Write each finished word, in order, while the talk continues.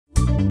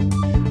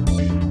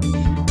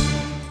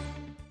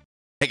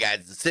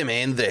guys, it's Sim,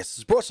 and this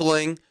is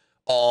Wrestling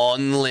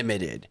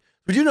Unlimited.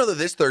 Did you know that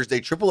this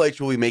Thursday, Triple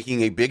H will be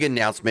making a big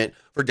announcement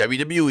for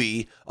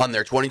WWE on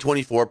their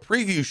 2024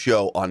 preview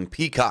show on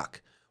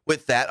Peacock?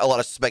 With that, a lot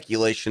of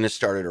speculation has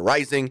started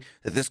arising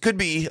that this could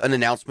be an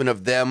announcement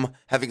of them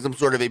having some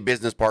sort of a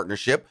business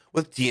partnership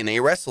with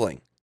TNA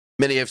Wrestling.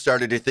 Many have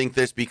started to think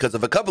this because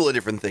of a couple of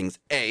different things.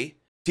 A,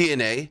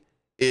 TNA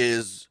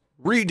is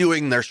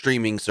redoing their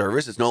streaming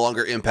service. It's no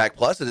longer Impact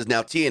Plus. It is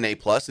now TNA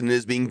Plus, and it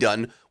is being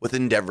done with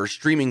Endeavor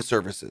streaming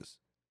services.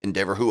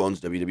 Endeavor, who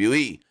owns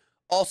WWE.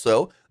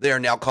 Also, they are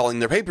now calling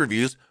their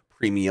pay-per-views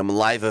premium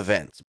live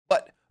events.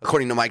 But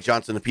according to Mike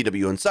Johnson of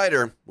PWU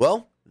Insider,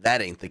 well,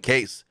 that ain't the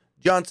case.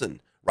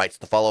 Johnson writes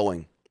the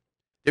following.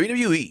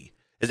 WWE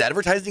is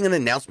advertising an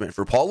announcement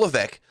for Paul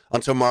Levesque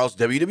on tomorrow's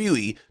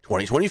WWE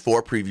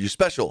 2024 preview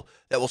special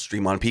that will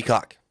stream on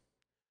Peacock.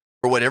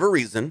 For whatever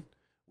reason,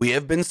 we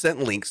have been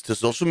sent links to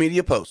social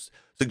media posts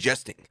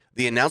suggesting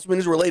the announcement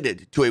is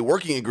related to a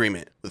working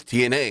agreement with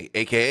TNA,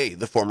 aka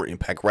the former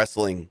Impact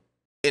Wrestling.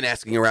 In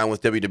asking around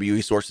with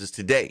WWE sources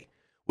today,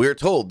 we are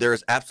told there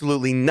is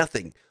absolutely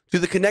nothing to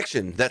the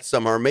connection that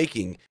some are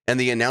making, and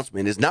the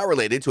announcement is not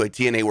related to a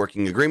TNA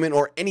working agreement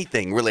or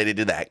anything related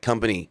to that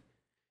company.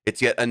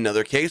 It's yet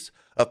another case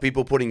of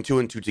people putting two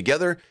and two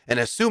together and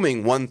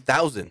assuming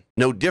 1,000,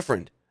 no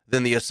different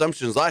than the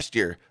assumptions last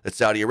year that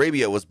Saudi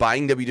Arabia was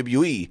buying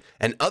WWE,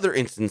 and other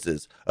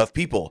instances of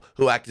people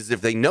who act as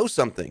if they know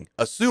something,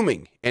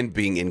 assuming and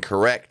being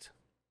incorrect.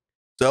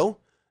 So,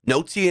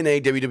 no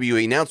TNA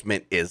WWE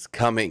announcement is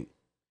coming.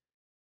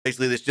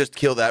 Basically, this just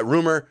killed that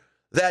rumor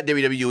that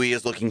WWE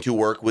is looking to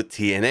work with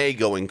TNA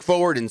going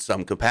forward in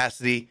some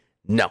capacity.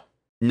 No,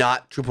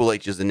 not Triple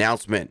H's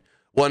announcement.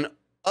 One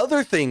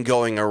other thing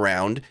going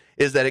around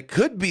is that it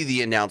could be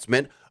the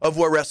announcement of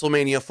where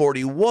WrestleMania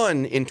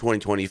 41 in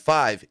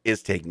 2025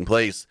 is taking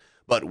place.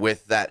 But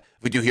with that,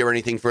 if we do hear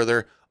anything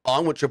further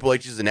on what Triple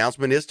H's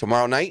announcement is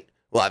tomorrow night,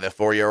 we'll have it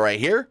for you right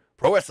here.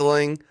 Pro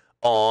Wrestling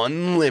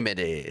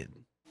Unlimited.